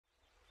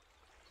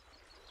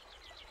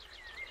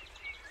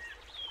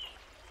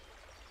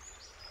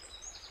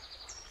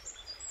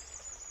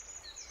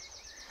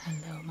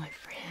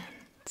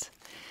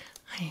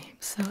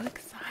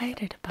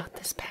excited about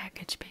this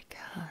package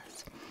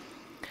because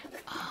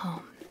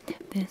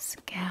this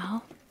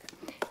gal,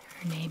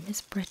 her name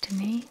is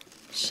Brittany.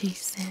 She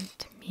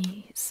sent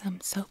me some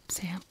soap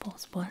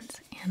samples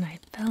once and I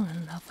fell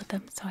in love with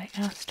them, so I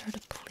asked her to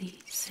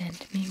please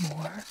send me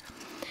more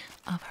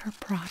of her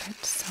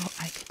products so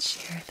I could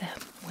share them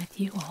with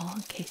you all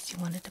in case you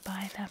wanted to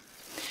buy them.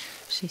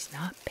 She's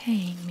not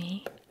paying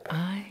me.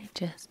 I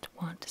just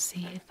want to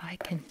see if I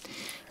can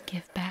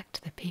give back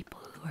to the people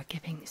who are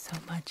giving so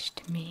much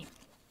to me.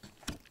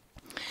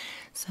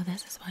 So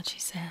this is what she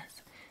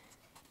says.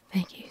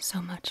 Thank you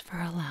so much for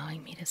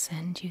allowing me to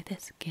send you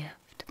this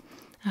gift.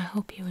 I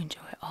hope you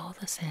enjoy all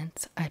the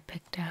scents I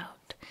picked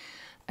out.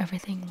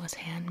 Everything was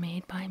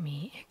handmade by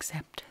me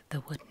except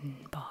the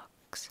wooden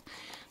box.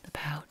 The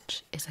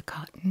pouch is a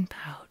cotton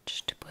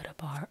pouch to put a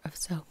bar of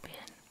soap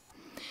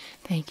in.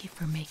 Thank you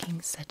for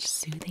making such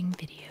soothing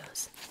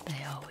videos.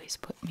 They always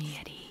put me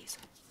at ease.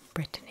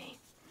 Brittany.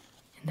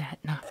 And that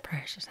not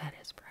precious, that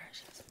is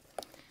precious.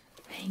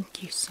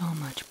 Thank you so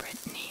much,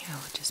 Brittany. I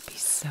would just be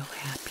so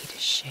happy to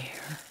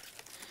share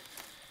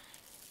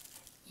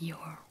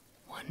your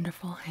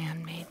wonderful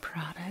handmade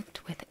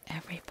product with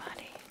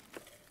everybody.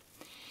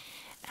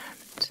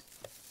 And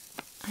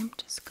I'm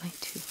just going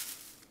to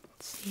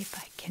see if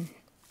I can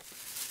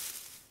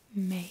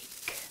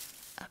make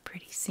a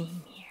pretty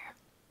scene here.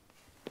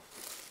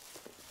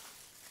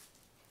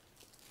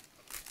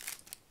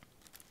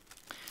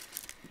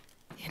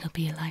 It'll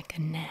be like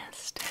a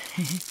nest.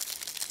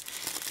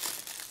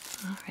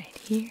 Alright,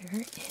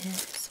 here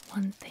is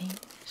one thing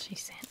she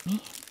sent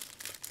me.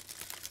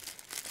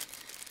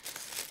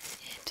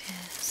 It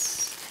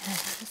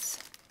says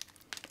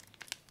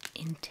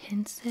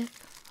Intensive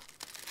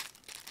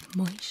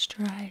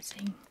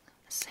Moisturizing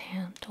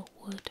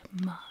Sandalwood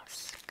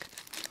Musk,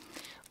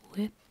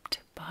 whipped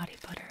body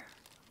butter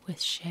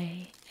with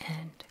shea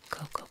and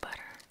cocoa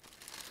butter.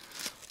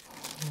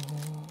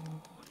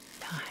 Oh,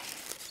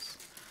 nice.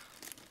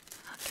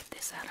 I'll get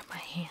this out of my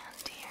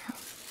hand here.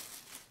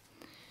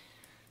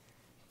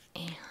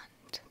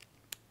 And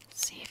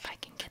see if I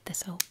can get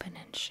this open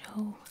and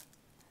show.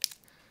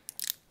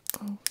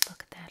 Oh,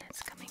 look at that.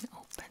 It's coming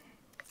open.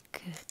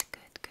 Good,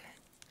 good, good.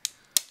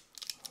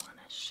 I want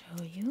to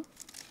show you.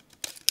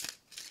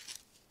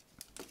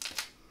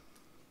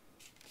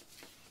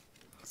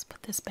 Let's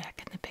put this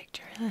back in the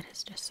picture. That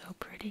is just so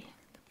pretty.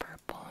 The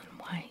purple and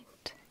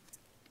white.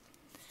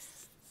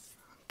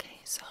 Okay,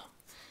 so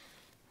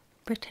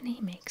Brittany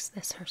makes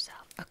this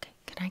herself. Okay,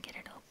 can I get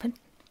it open?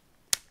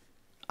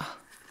 Oh,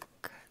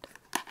 good.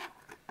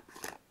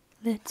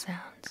 Lid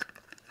sounds.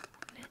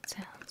 Lid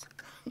sounds.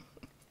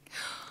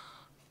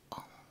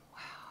 Oh,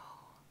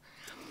 wow.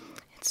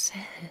 It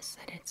says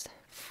that it's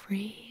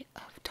free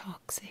of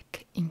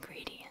toxic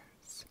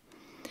ingredients.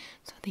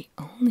 So the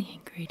only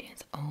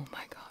ingredients, oh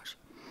my gosh,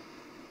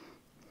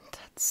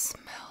 that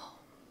smell.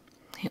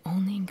 The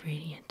only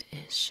ingredient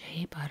is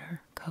shea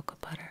butter, cocoa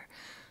butter,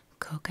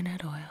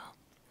 coconut oil,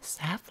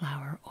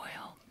 safflower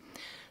oil,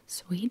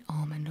 sweet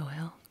almond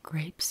oil,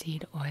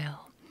 grapeseed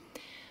oil,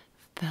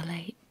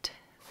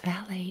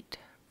 phthalate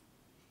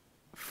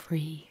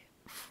free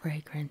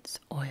fragrance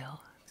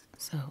oil.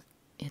 So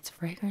it's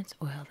fragrance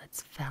oil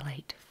that's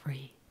phthalate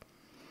free.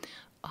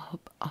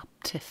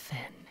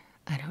 Optifen.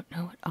 I don't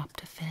know what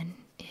Optifen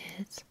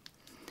is,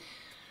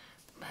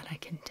 but I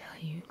can tell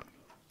you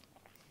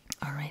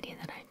already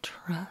that I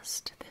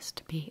trust this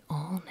to be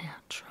all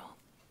natural.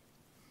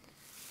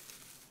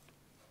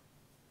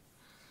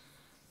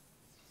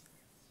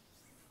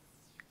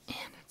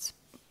 And it's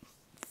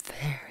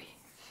very,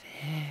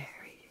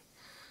 very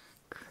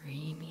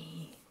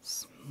creamy,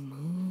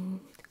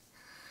 smooth.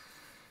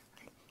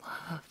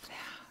 I love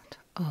that.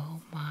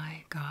 Oh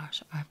my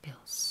gosh, I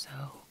feel so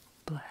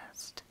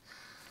blessed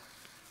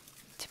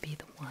to be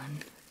the one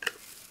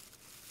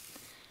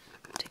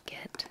to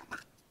get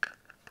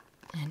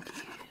and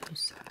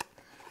use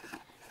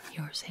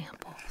your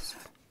samples.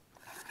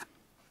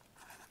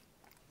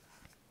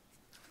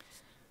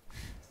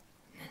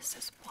 This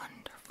is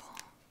wonderful.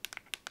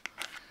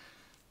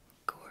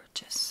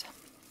 Gorgeous.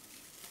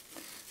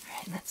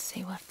 Alright, let's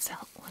see what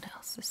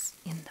else is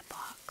in the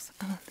box.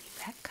 I'm going to leave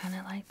that kind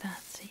of like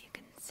that so you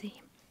can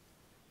see.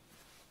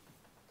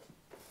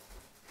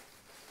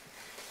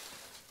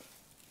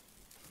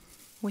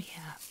 We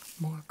have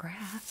more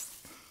grass.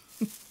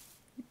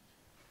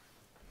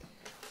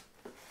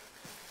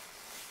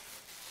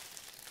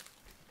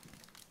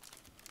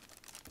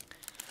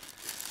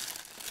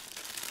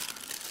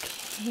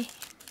 Okay.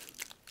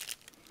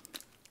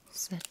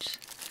 Such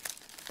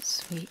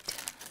sweet,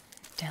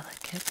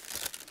 delicate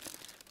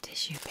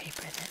tissue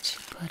paper that she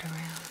put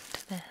around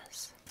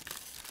this.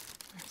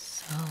 That's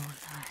so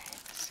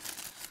nice.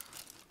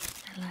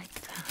 I like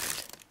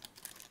that.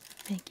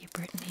 Thank you,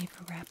 Brittany,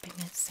 for wrapping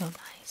it so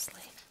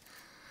nicely.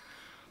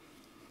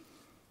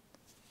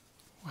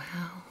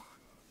 Wow.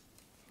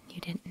 You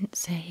didn't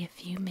say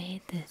if you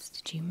made this.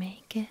 Did you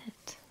make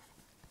it,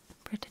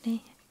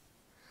 Brittany?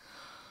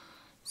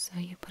 So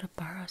you put a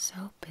bar of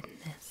soap in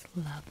this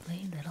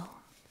lovely little...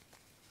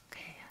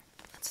 Okay,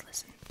 let's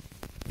listen.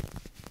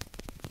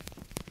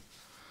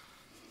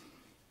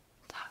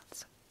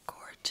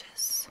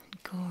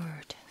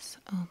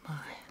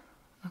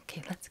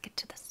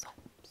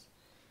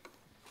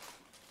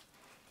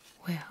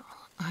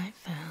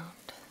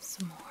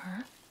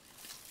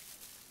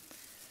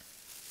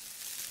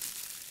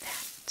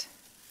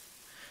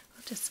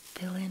 just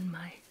fill in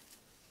my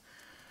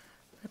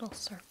little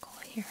circle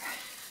here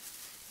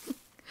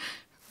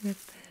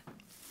with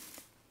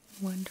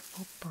the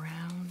wonderful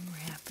brown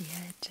raffia.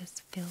 It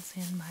just fills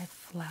in my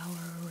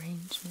flower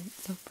arrangement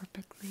so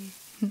perfectly.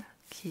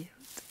 Cute.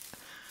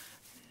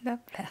 Love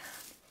that.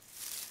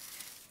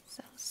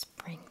 So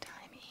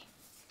springtimey.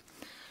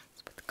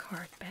 Let's put the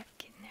card back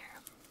in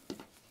there.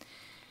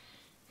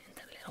 In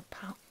the little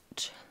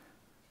pouch.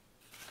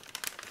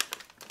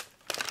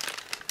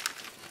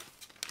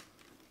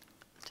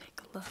 Take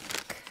a look.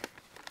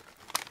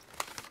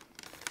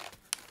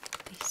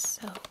 These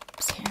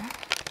soaps here.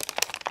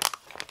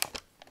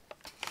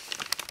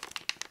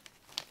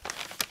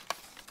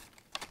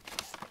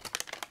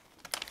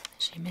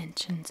 She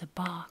mentions a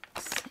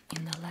box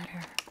in the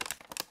letter.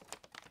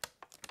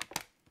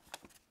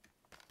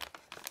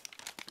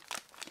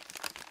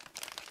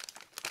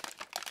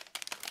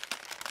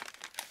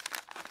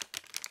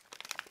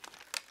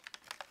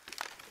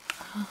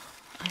 Oh,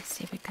 I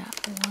see we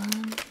got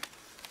one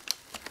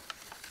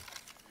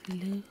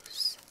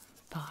loose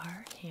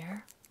bar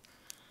here.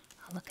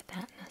 I'll look at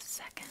that in a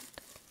second.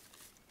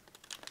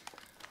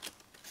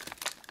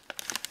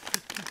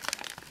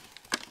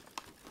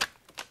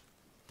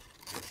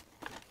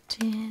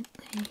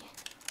 Gently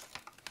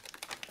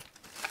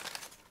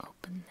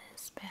open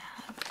this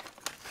bag.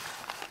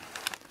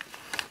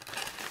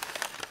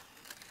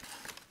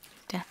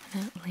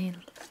 Definitely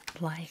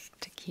like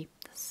to keep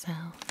the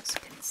sounds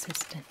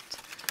consistent,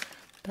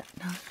 but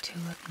not too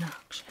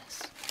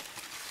obnoxious.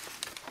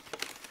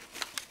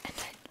 And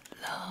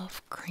I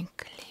love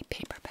crinkly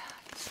paper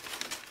bags.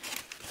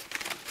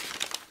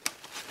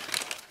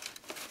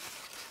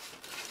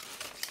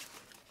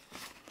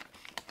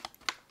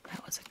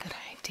 That was a good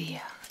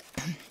idea.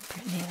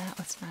 Brittany, that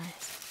was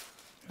nice.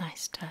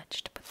 Nice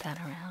touch to put that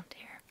around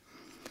here.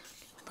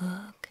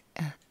 Look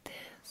at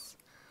this.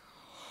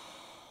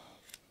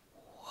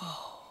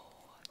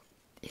 Whoa.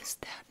 Is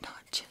that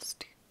not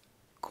just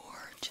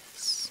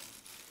gorgeous?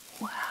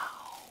 Wow.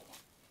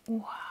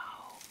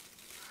 Wow.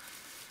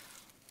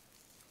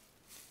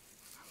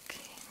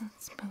 Okay,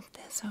 let's move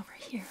this over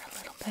here a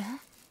little bit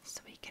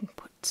so we can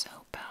put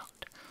soap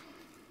out.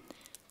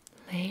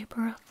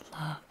 Labor of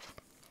Love.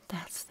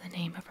 That's the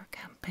name of her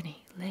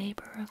company,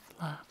 Labor of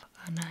Love,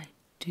 and I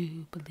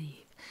do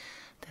believe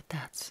that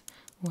that's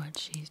what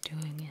she's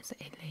doing, is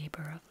a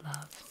labor of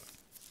love.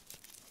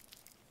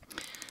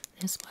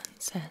 This one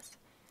says,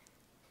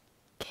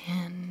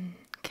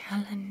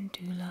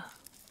 Calendula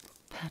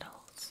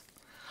petals.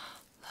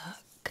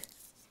 Look,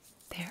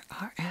 there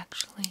are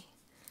actually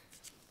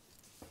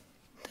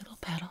little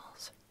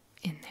petals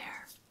in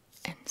there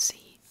and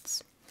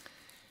seeds.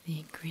 The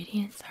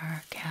ingredients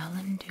are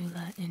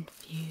calendula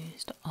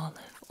infused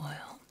olive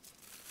oil,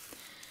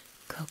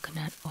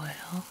 coconut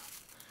oil,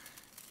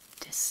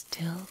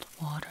 distilled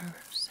water,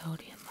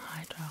 sodium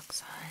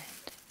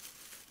hydroxide,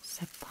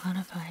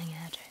 saponifying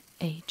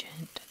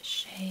agent,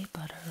 shea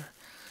butter,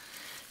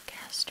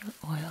 castor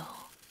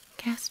oil,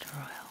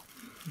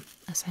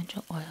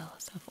 essential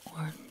oils of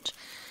orange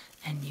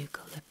and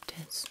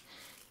eucalyptus,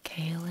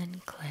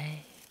 kaolin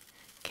clay,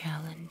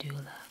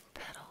 calendula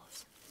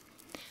petals.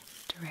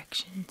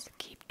 Directions: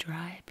 keep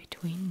dry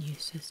between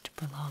uses to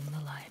prolong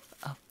the life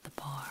of the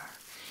bar.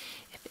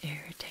 If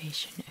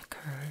irritation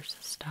occurs,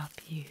 stop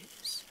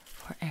use.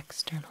 For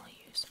external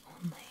use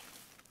only.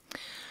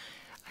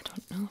 I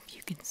don't know if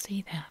you can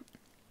see that.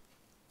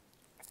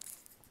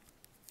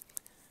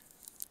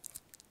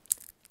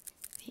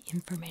 The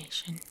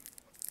information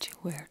to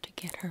where to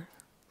get her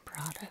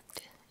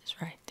product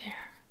is right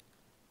there.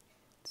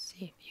 Let's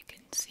see if you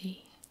can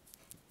see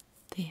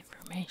the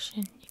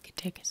information. You could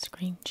take a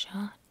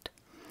screenshot,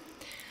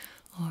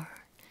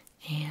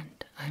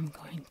 and I'm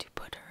going to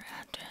put her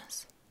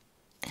address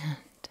and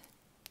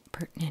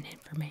pertinent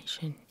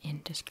information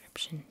in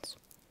descriptions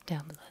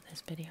down below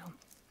this video.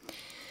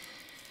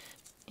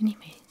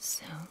 Anyway,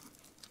 so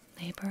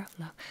Labor of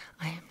Love.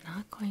 I am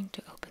not going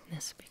to open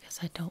this because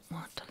I don't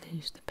want to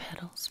lose the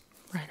petals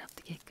right off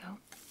the get-go.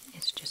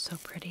 It's just so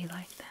pretty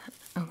like that.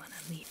 I want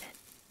to leave it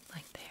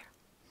like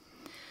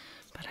there.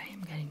 But I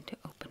am going to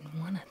open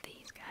one of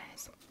these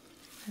guys.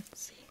 Let's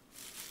see.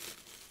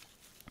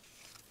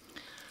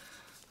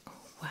 Oh,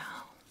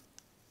 wow.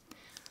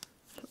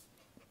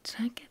 Did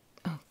I get...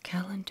 Oh,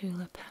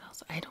 calendula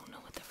petals. I don't know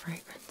what the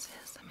fragrance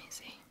is. Let me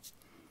see.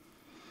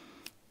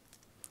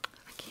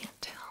 I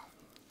can't tell.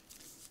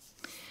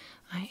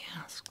 I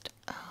asked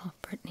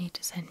Brittany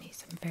to send me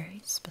some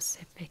very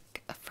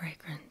specific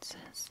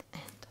fragrances,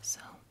 and so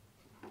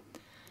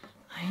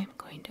I am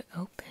going to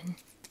open.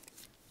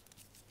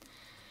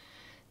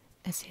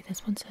 Let's see,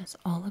 this one says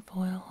olive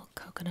oil,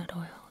 coconut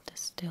oil,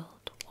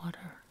 distilled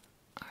water.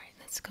 Alright,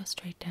 let's go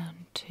straight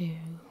down to...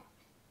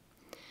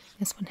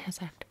 This one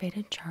has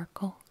activated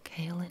charcoal,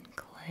 kaolin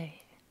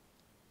clay.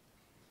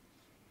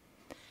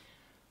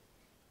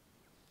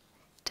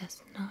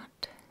 Does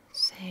not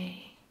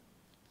say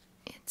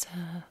it's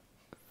a...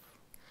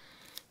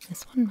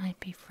 This one might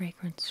be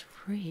fragrance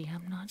free,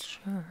 I'm not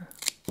sure.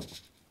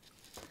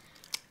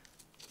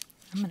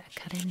 I'm going to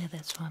cut into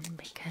this one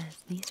because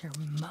these are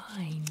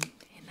mine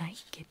and I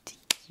get to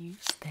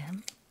use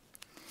them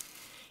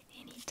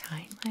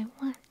anytime I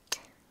want.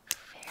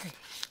 Very,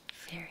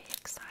 very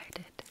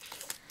excited.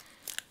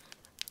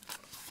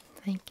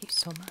 Thank you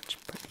so much,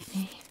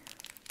 Brittany.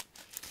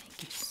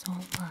 Thank you so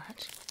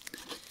much.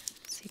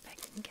 Let's see if I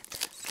can get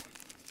this.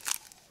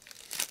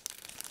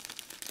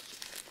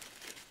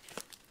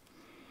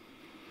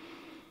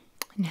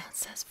 Now it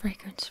says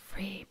fragrance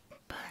free,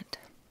 but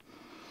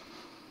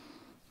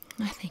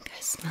I think I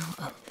smell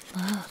a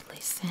lovely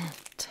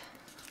scent.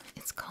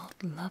 It's called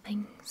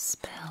Loving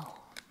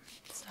Spell.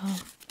 So I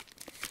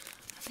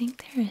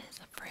think there is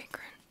a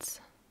fragrance.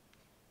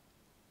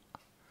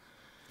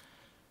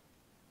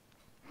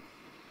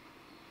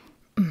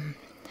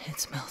 It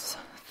smells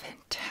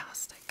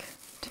fantastic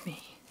to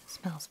me. It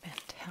smells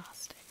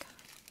fantastic.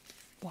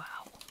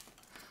 Wow.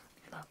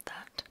 Love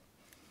that.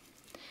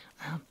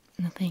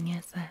 The thing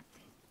is that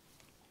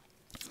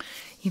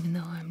even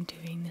though I'm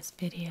doing this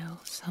video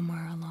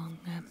somewhere along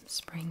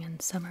spring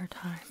and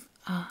summertime,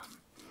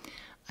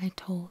 I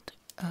told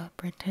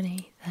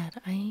Brittany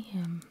that I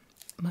am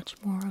much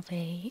more of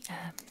a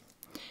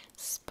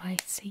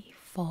spicy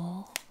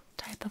fall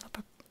type of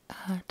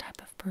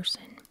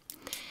person,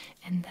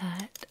 and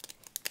that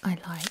I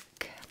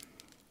like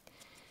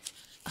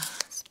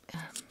the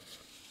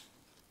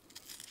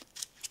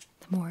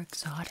more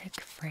exotic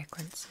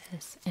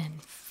fragrances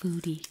and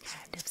foodie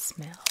kind of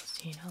smells,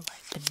 you know,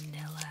 like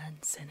vanilla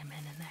and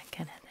cinnamon and that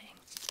kind of thing.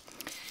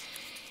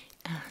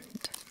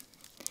 And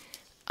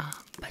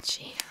but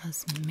she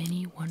has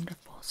many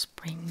wonderful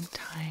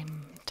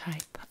springtime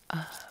type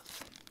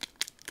of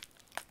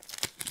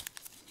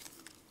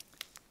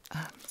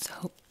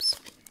soaps.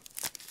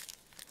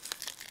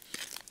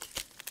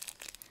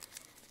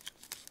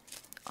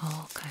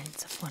 All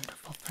kinds of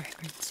wonderful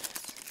fragrances.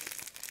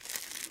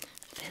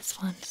 This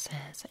one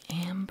says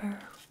Amber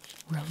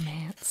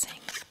Romancing.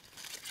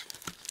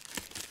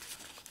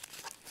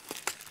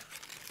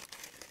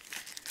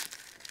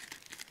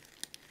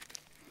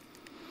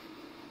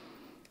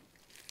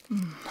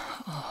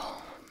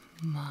 Oh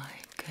my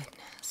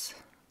goodness.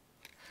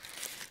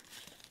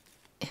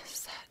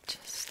 Is that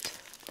just,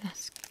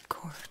 that's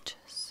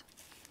gorgeous.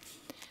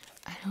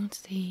 I don't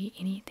see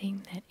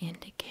anything that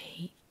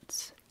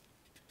indicates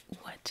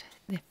what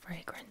the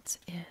fragrance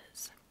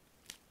is.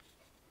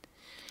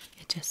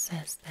 It just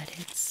says that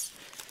it's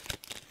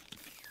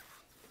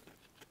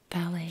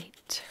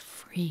phthalate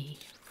free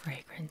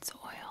fragrance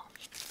oil.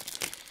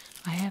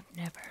 I have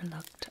never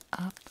looked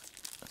up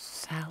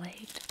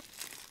phthalate,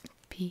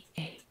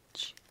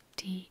 Phthalate.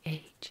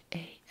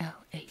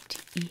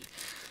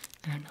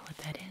 I don't know what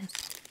that is.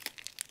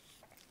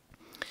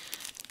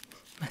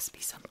 Must be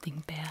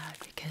something bad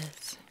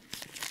because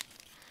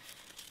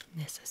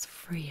this is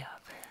free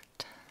of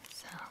it.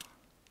 So,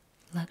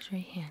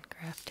 luxury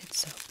handcrafted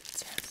soap, it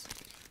says.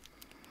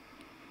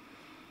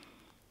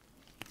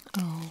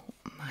 Oh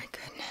my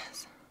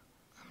goodness.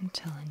 I'm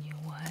telling you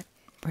what,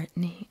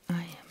 Brittany,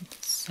 I am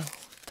so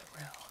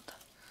thrilled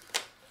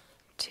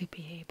to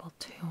be able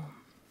to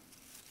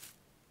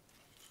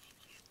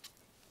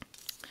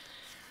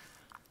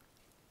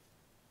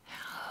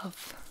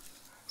have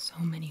so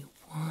many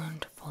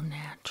wonderful,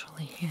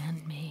 naturally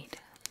handmade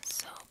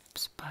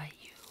soaps by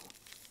you.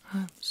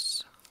 I'm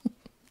so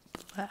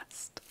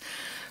blessed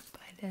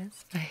by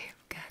this. I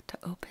have got to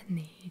open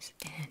these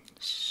and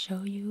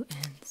show you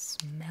and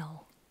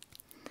smell.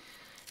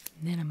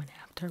 And then I'm going to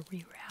have to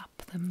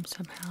rewrap them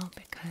somehow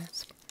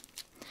because,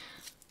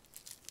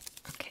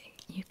 okay,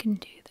 you can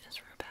do this,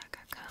 Rebecca.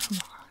 Come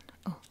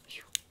on. Oh,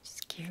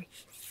 scary,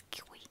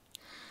 scary.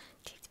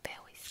 It's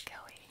very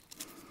scary.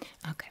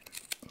 Okay,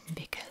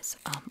 because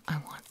I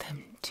want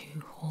them to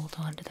hold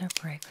on to their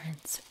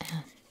fragrance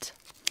and,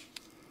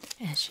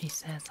 as she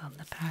says on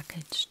the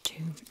package, to,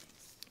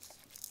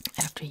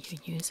 after you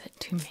use it,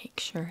 to make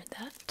sure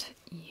that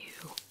you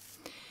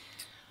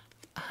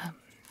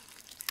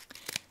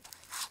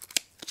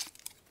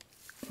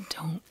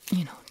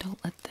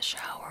don't let the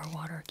shower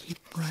water keep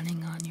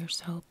running on your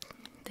soap.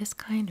 This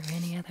kind or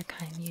any other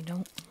kind, you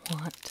don't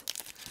want,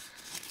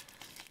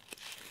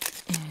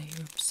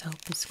 your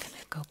soap is going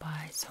to go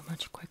by so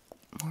much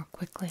more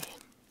quickly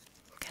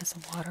because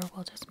the water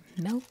will just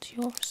melt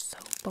your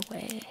soap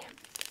away.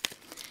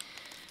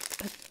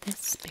 But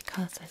this,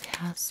 because it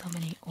has so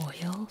many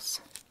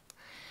oils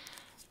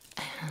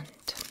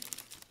and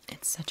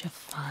it's such a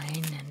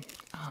fine and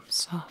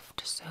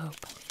soft soap,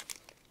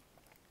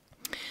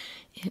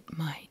 it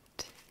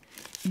might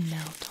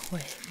melt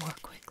away more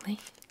quickly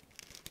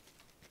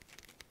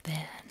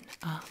than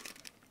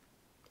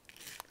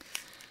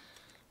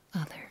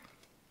other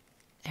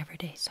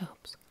everyday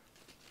soaps.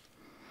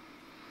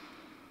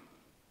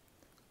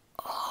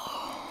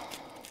 Oh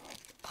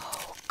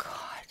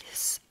God,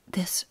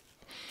 this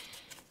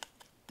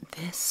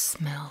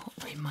smell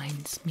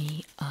reminds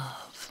me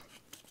of,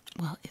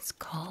 well, it's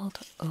called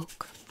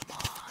oak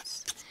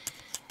moss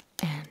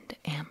and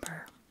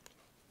amber,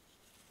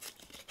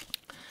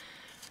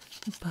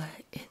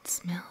 but it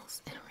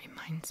smells and it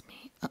reminds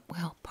me of,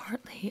 well, part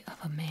partly of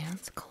a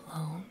man's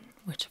cologne,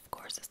 which of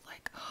course is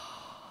like,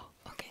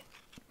 okay.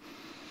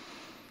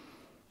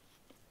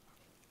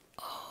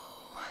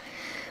 Oh,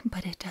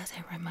 but it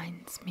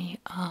reminds me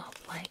of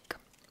like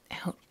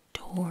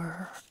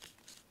outdoor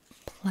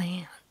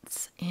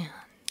plants and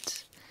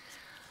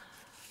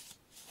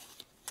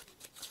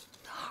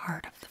the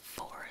heart of the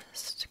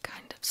forest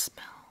kind of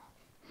smell.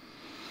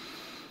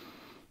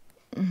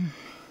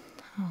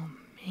 Oh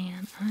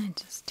man, I'm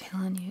just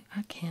telling you,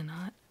 I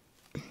cannot.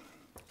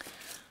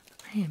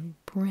 I am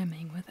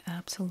brimming with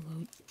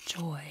absolute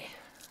joy.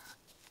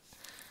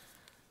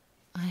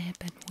 I have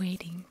been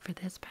waiting for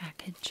this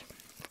package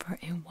for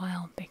a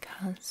while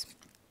because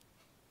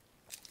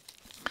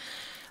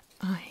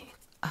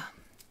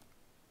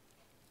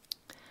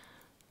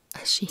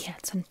she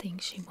had some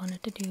things she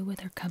wanted to do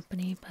with her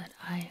company, but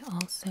I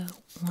also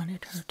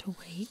wanted her to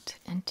wait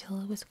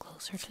until it was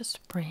closer to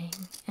spring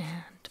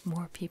and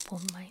more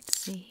people might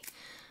see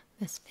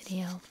this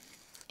video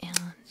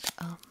and,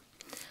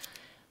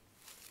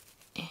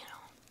 you know,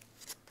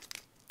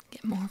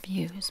 get more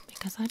views,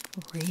 because I'd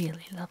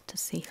really love to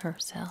see her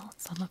sell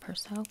some of her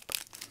soap.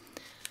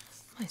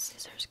 My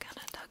scissors kind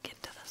of dug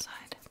into the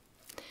side.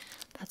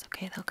 That's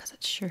okay though, because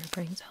it sure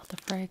brings out the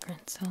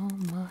fragrance. Oh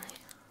my.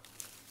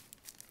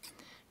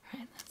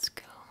 Alright, let's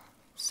go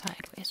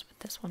sideways with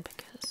this one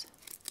because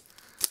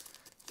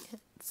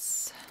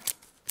it's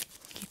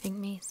giving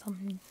me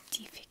some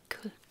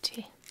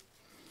difficulty.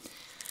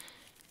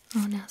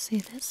 Oh, now see,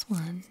 this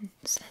one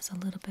says a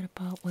little bit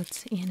about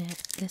what's in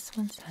it. This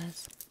one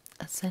says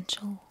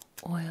essential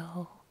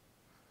oils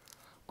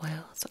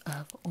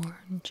of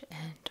orange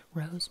and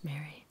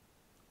rosemary.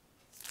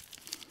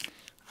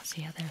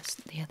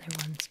 The other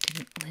ones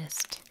didn't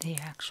list the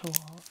actual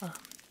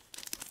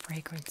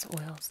fragrance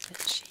oils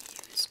that she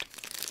used.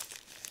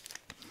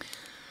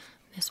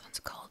 This one's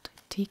called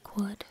teak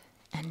wood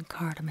and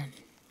cardamom.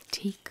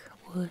 Teak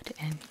wood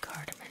and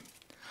cardamom.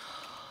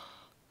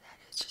 That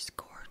is just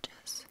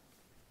gorgeous.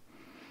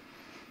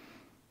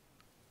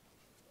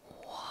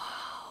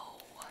 Wow,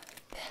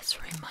 this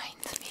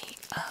reminds me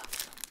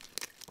of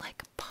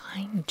like a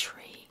pine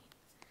tree.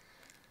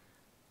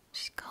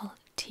 She's called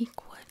it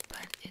teak wood,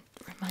 but it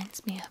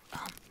reminds me of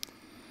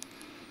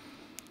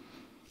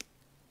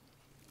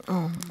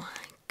oh my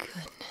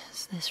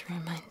goodness, this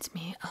reminds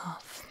me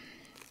of,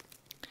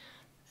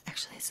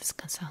 actually this is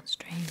gonna sound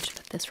strange,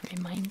 but this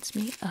reminds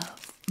me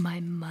of my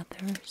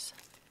mother's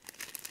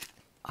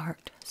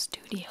art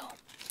studio.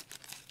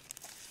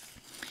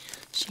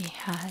 She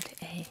had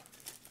a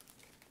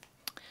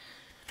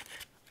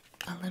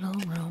little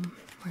room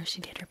where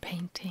she did her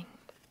painting,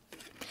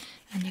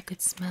 and you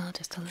could smell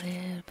just a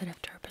little bit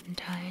of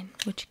turpentine,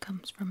 which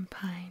comes from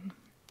pine,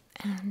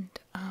 and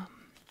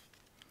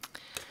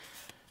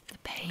the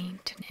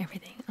paint and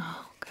everything.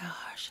 Oh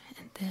gosh,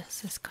 and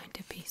this is going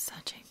to be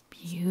such a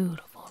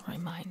beautiful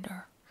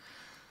reminder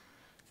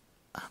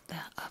of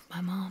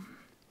my mom,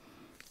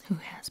 who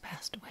has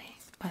passed away,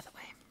 by the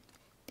way.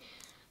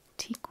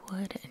 Teak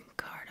wood and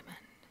cardamom.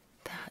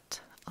 That,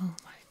 oh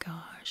my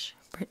gosh,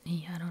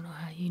 Brittany, I don't know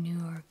how you knew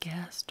or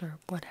guessed or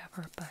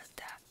whatever, but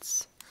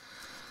that's,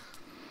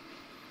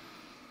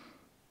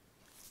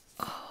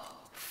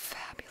 oh,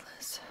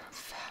 fabulous,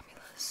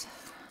 fabulous.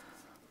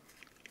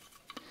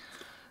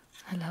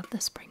 I love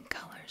the spring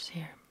colors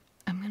here.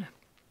 I'm gonna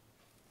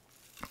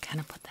kind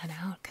of put that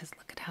out because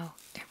look at how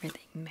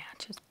everything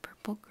matches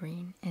purple,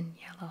 green, and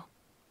yellow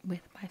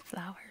with my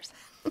flowers.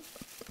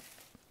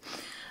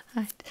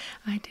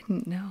 I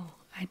didn't know.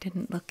 I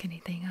didn't look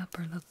anything up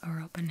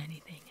or open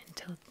anything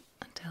until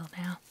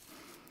now.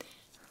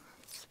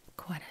 It's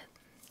quite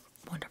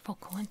a wonderful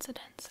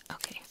coincidence.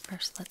 Okay,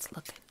 first let's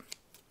look at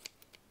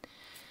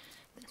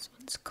this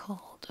one's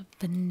called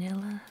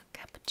Vanilla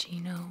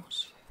Cappuccino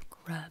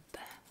Scrub.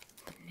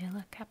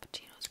 Vanilla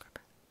Cappuccino Scrub.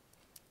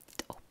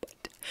 Oh,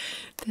 but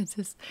this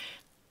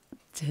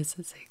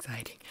is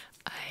exciting.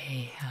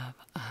 I have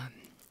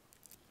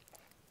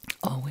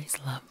always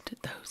loved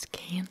those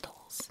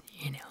candles,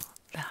 you know,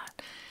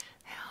 that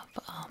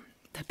have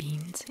the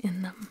beans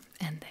in them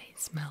and they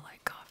smell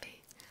like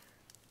coffee.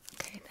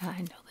 Okay,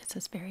 I know this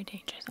is very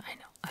dangerous. I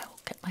know. I will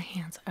get my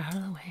hands out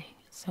of the way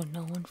so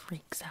no one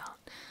freaks out,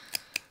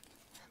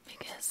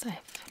 because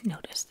I've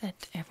noticed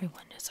that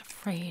everyone is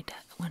afraid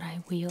when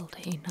I wield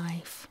a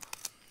knife.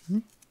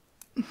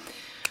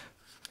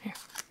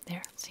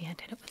 There. See, I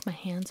did it with my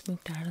hands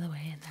moved out of the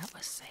way, and that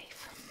was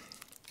safe.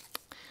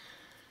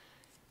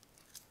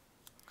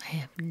 I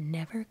have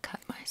never cut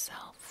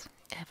myself,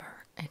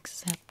 ever,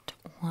 except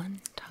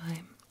one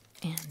time,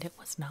 and it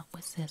was not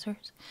with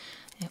scissors.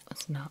 It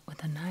was not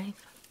with a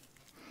knife.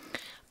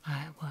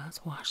 I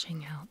was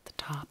washing out the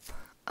top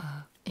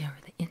of, or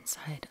the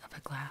inside of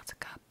a glass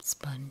cup,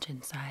 sponge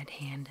inside,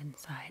 hand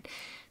inside,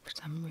 for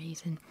some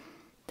reason.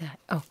 That,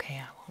 okay,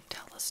 I won't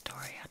tell the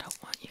story. I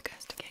don't want you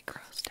guys to get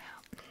grossed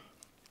out.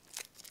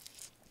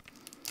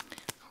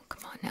 Oh,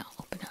 come on now,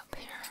 open up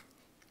here.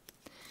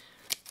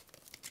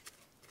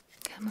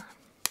 Come on.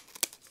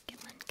 Come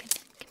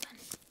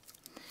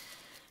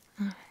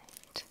on.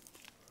 Alright.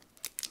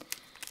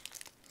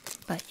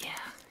 But yeah,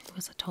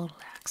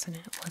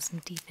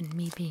 wasn't even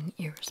me being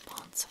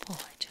irresponsible.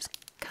 I just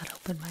cut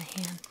open my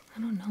hand. I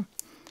don't know.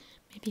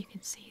 Maybe you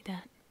can see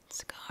that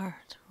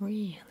scar. It's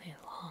really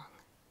long.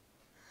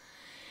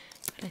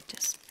 But I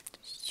just,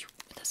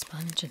 the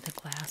sponge and the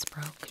glass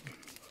broke. And,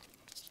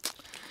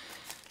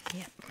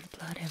 yep,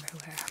 blood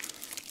everywhere.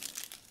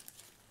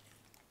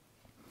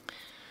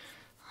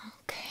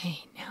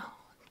 Okay, now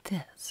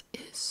this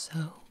is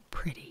so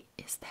pretty.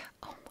 Is that?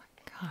 Oh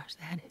my gosh,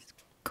 that is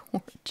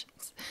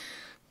gorgeous.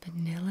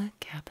 Vanilla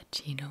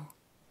cappuccino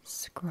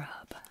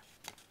scrub.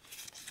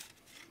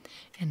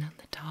 And on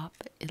the top,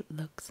 it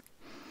looks.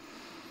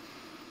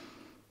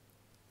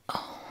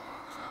 Oh,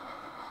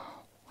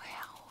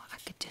 wow. I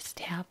could just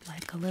have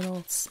like a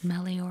little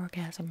smelly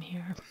orgasm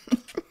here.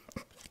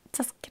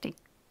 Just kidding.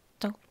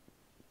 Don't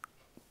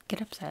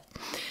get upset.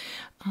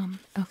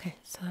 Okay,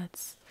 so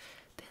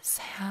this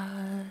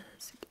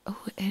has,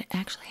 oh, it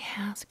actually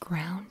has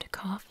ground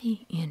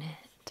coffee in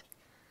it.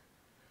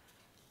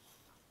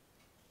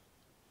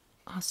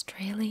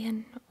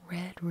 Australian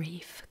red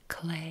reef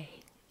clay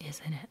is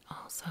in it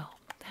also.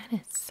 That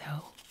is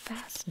so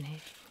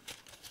fascinating.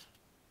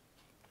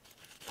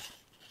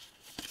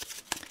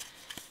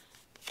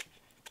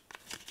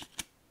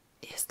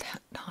 Is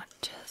that not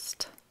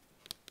just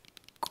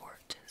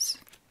gorgeous?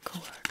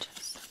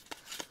 Gorgeous.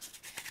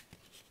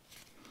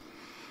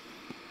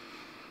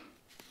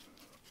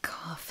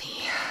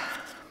 Coffee.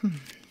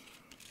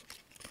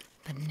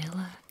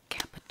 Vanilla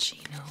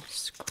cappuccino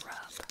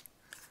scrub.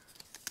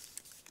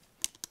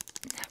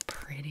 Isn't that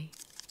pretty?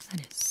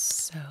 That is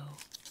so,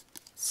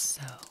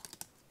 so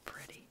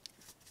pretty.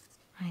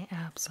 I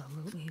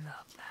absolutely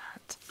love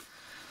that.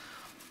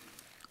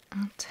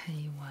 I'll tell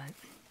you what.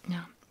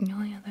 Now, the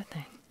only other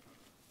thing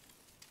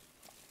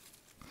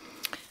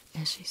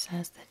is she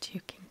says that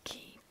you can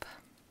keep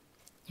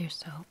your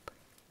soap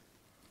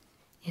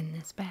in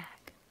this bag.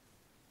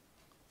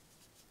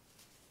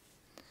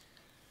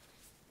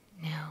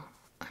 Now,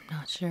 I'm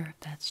not sure if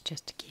that's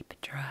just to keep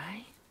it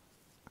dry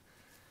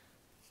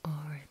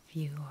or if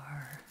you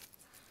are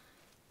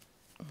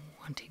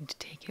wanting to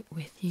take it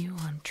with you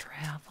on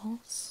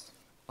travels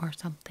or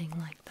something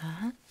like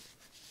that.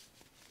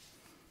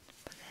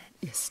 But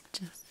that is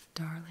just,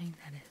 darling,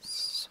 that is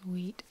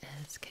sweet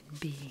as can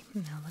be.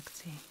 Now, let's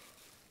see.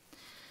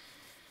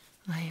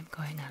 I am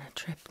going on a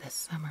trip this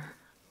summer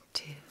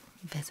to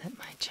visit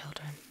my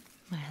children.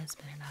 My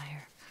husband and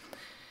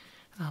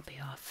I'll be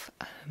off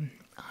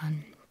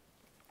on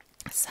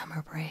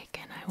summer break,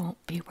 and I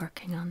won't be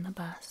working on the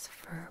bus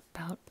for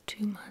about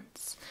 2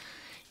 months.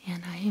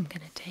 And I am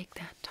going to take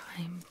that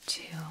time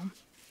to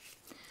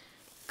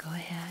go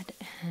ahead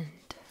and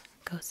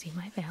go see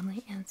my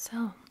family. And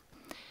so,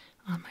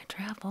 on my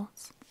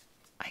travels,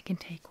 I can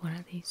take one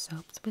of these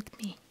soaps with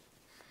me.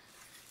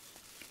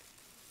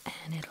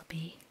 And it'll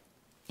be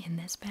in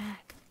this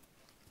bag.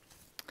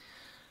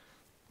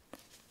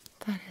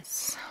 That is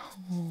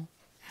so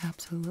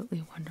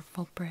absolutely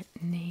wonderful,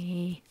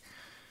 Brittany.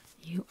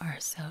 You are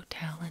so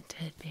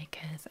talented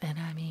because, and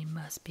I mean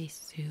must be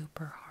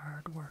super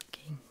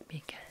hardworking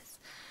because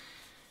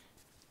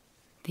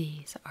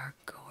these are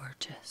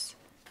gorgeous,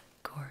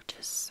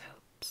 gorgeous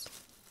soaps.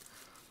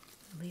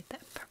 Leave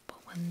that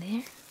purple one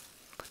there.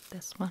 Put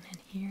this one in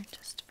here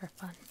just for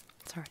fun.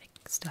 Sorry,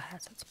 it still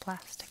has its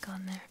plastic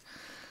on there.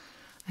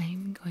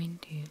 I'm going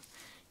to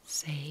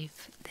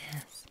save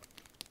this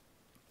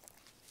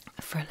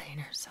for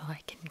later so I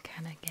can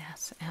kind of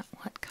guess at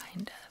what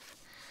kind of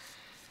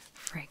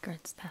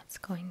fragrance that's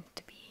going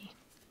to be.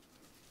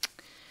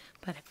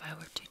 But if I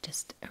were to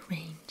just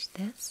arrange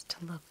this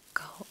to look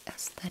all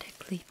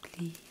aesthetically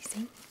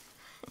pleasing,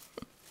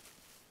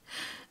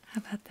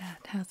 how about that?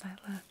 How's that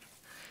look?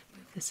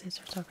 Move the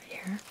scissors over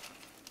here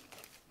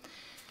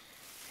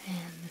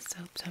and the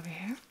soaps over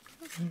here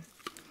and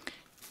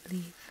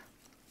leave.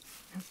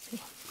 Let's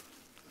see.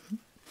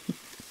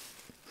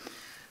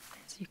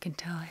 As you can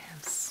tell, I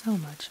have so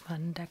much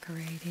fun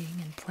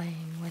decorating and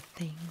playing with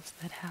things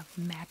that have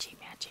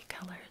matchy-matchy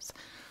colors.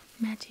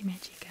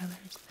 Matchy-matchy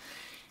colors.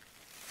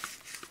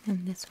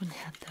 And this one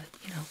had the,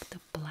 the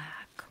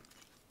black.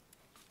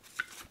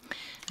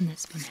 And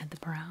this one had the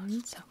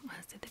brown. So I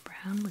said the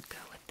brown would go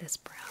with this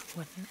brown,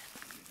 wouldn't it?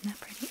 Isn't that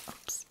pretty?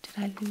 Oops, did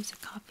I lose a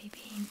coffee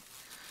bean?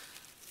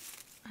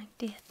 I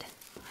did.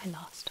 I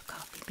lost a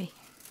coffee bean.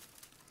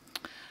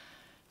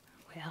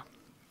 Well,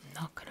 I'm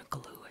not going to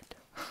glue it.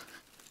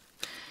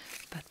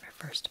 But for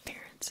first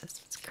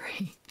appearances, it's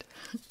great.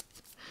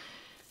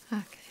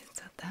 Okay,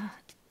 so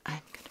that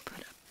I'm going to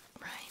put up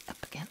right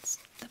up against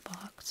the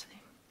box.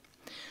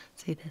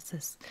 See, this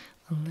is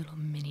a little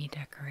mini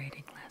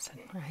decorating lesson,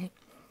 right?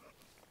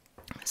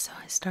 So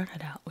I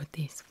started out with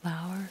these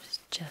flowers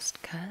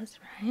just 'cause,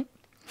 right?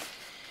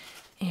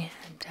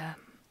 And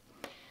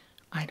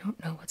I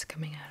don't know what's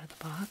coming out of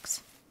the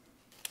box.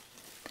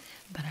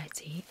 But I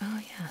see, oh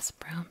yes,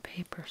 brown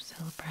paper.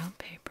 So the brown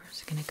paper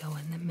is going to go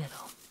in the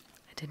middle.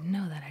 I didn't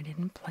know that. I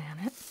didn't plan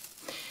it.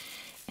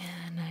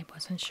 And I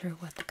wasn't sure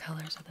what the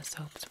colors of the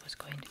soaps was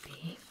going to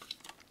be.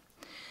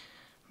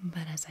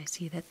 But as I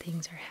see that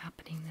things are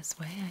happening this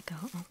way, I go,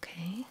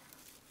 okay.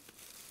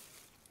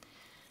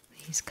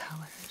 these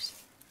colors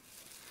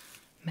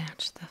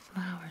match the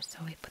flowers, so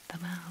we put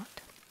them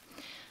out.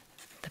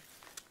 The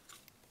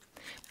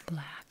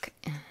black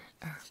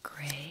or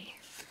gray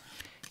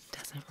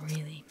doesn't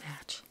really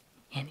match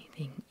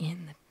anything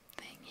in the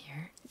thing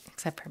here,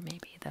 except for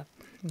maybe the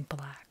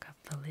black of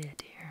the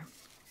lid here,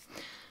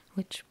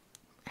 which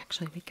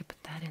actually we could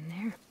put that in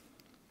there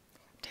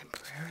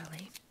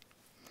temporarily.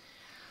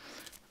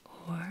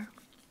 Or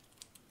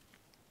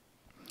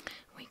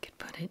we could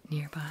put it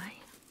nearby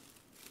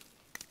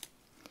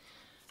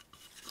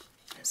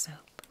the soap.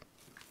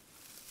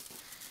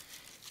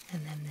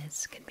 And then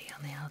this can be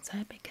on the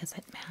outside because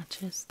it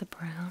matches the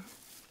brown.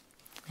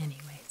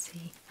 Anyway,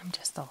 see, I'm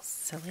just all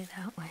silly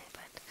that way,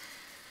 but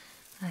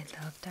I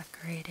love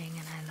decorating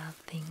and I love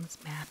things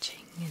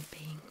matching and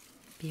being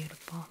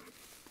beautiful.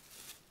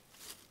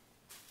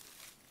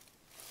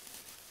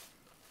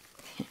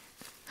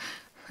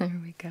 There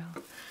we go.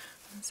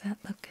 Does that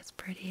look as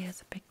pretty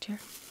as a picture?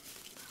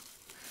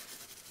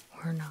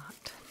 Or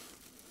not?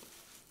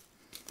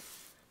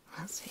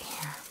 Let's see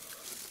here.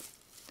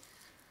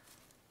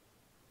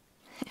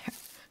 There.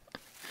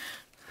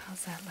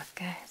 How's that look,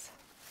 guys?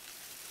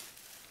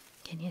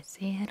 Can you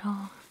see it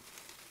all?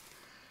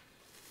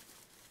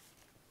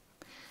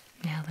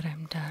 Now that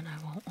I'm done, I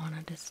won't want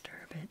to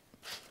disturb it.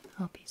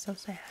 I'll be so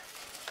sad.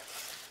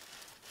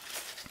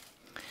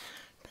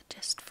 But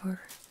just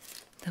for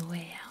the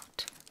way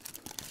out,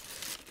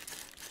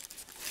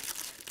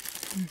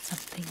 and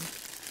something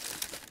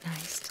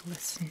nice to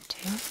listen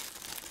to,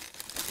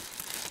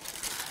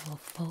 I will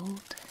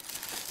fold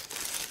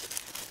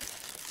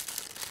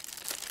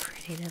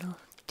pretty little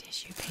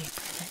tissue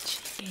paper that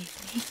she gave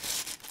me.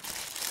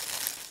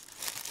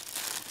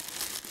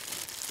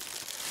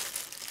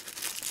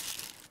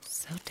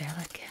 So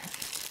delicate,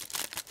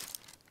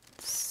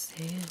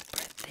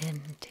 super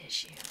thin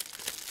tissue.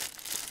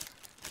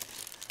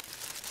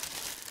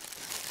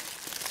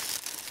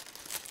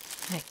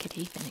 I could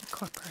even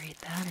incorporate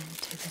that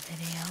into the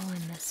video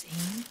in the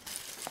scene.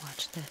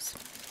 Watch this.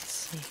 Let's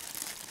see.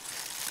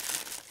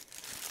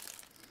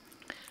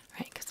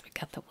 Right, because we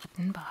got the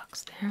wooden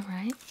box there,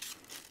 right?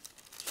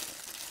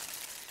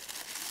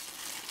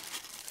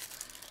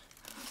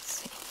 Let's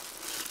see.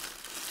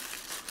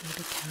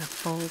 Maybe kind of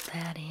fold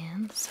that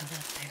in so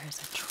that there's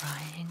a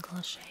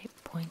triangle shape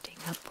pointing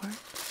upward.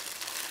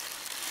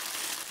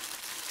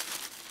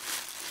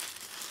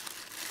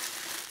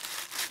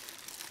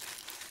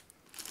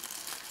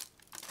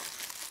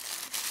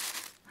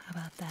 How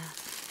about that?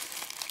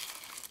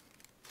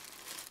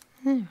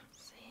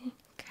 See,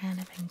 kind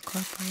of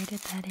incorporated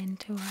that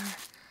into our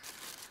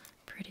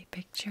pretty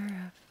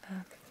picture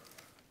of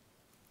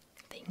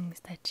things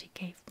that she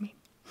gave me.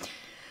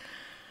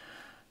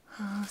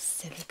 Oh,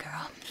 silly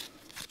girl.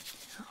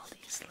 All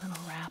these little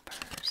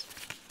wrappers.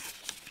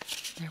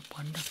 They're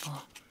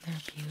wonderful. They're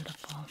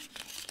beautiful.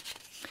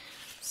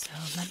 So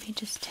let me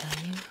just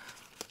tell you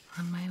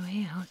on my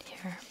way out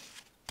here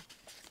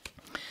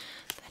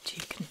that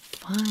you can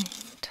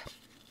find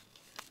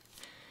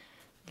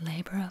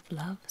Labor of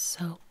Love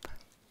soap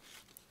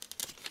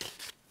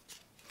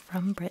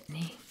from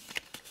Brittany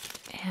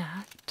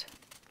at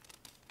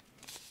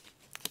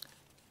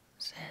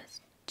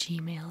says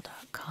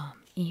gmail.com.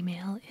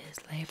 Email is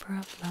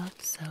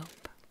laboroflovesoap.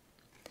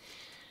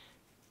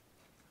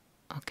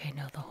 Okay,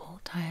 no, the whole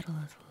title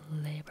is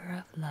Labor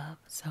of Love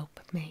Soap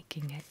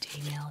Making at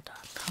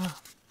gmail.com.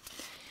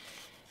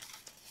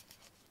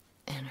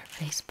 And our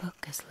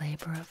Facebook is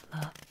Labor of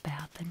Love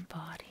Bath and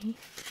Body.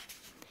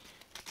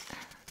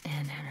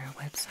 And our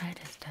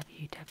website is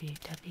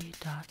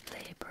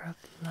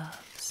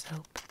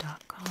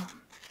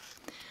www.laboroflovesoap.com.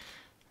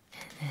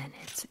 And then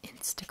it's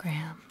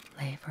Instagram,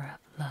 Labor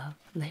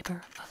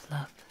of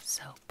Love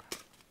Soap.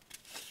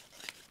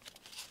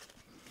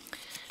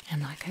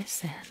 And like I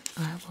said,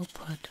 I will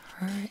put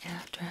her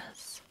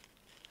address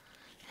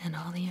and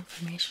all the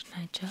information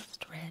I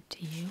just read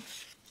to you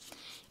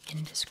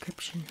in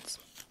descriptions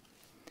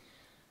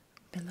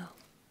below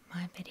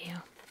my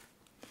video.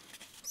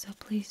 So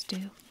please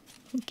do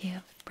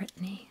give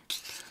Brittany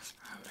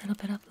a little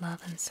bit of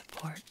love and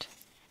support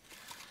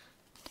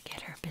to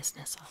get her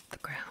business off the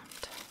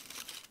ground.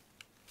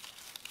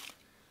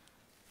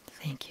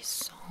 Thank you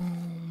so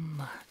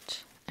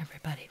much,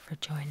 everybody, for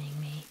joining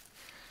me,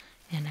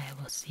 and I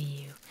will see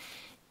you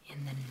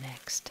in the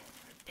next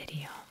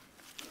video.